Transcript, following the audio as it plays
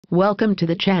Welcome to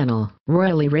the channel,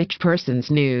 Royally Rich Persons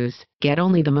News. Get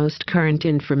only the most current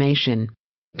information.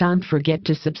 Don't forget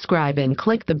to subscribe and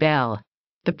click the bell.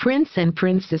 The Prince and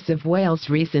Princess of Wales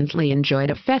recently enjoyed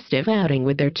a festive outing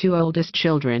with their two oldest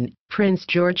children, Prince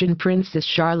George and Princess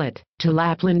Charlotte, to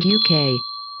Lapland, UK.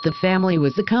 The family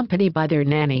was accompanied by their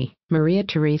nanny, Maria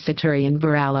Teresa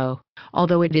Turian-Barallo,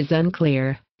 although it is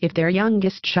unclear if their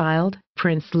youngest child,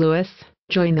 Prince Louis,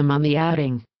 joined them on the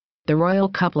outing. The royal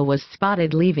couple was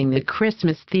spotted leaving the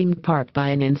Christmas-themed park by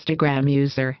an Instagram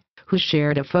user, who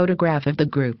shared a photograph of the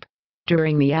group.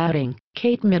 During the outing,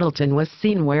 Kate Middleton was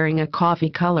seen wearing a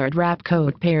coffee-colored wrap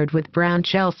coat paired with brown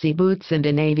Chelsea boots and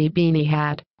a navy beanie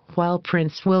hat, while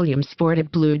Prince William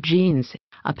sported blue jeans,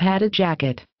 a padded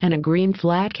jacket, and a green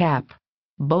flat cap.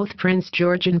 Both Prince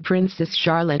George and Princess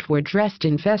Charlotte were dressed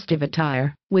in festive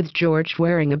attire, with George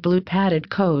wearing a blue padded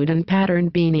coat and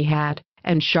patterned beanie hat,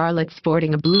 and Charlotte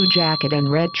sporting a blue jacket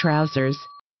and red trousers.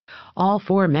 All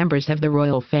four members of the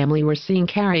royal family were seen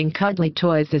carrying cuddly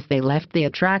toys as they left the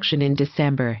attraction in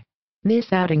December.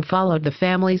 This outing followed the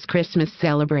family's Christmas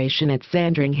celebration at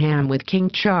Sandringham with King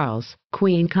Charles,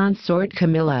 Queen Consort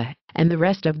Camilla, and the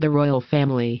rest of the royal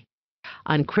family.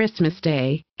 On Christmas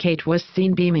Day, Kate was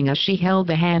seen beaming as she held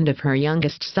the hand of her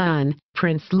youngest son,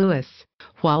 Prince Louis,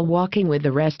 while walking with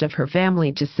the rest of her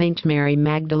family to St. Mary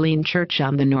Magdalene Church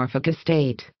on the Norfolk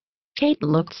estate. Kate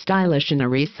looked stylish in a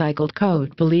recycled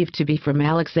coat believed to be from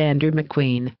Alexander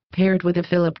McQueen, paired with a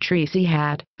Philip Treacy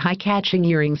hat, high-catching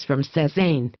earrings from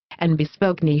Cezanne, and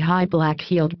bespoke knee-high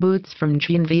black-heeled boots from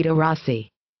Gianvito Rossi.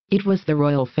 It was the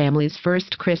royal family's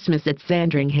first Christmas at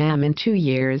Sandringham in 2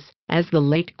 years, as the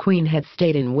late Queen had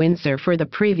stayed in Windsor for the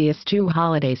previous 2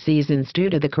 holiday seasons due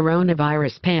to the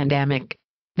coronavirus pandemic.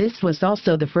 This was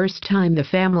also the first time the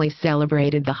family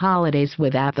celebrated the holidays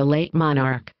without the late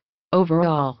monarch.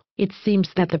 Overall, it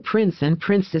seems that the Prince and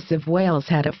Princess of Wales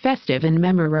had a festive and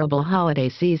memorable holiday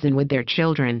season with their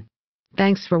children.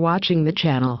 Thanks for watching the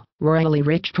channel, Royally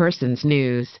Rich Persons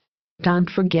News. Don't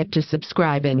forget to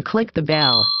subscribe and click the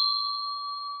bell.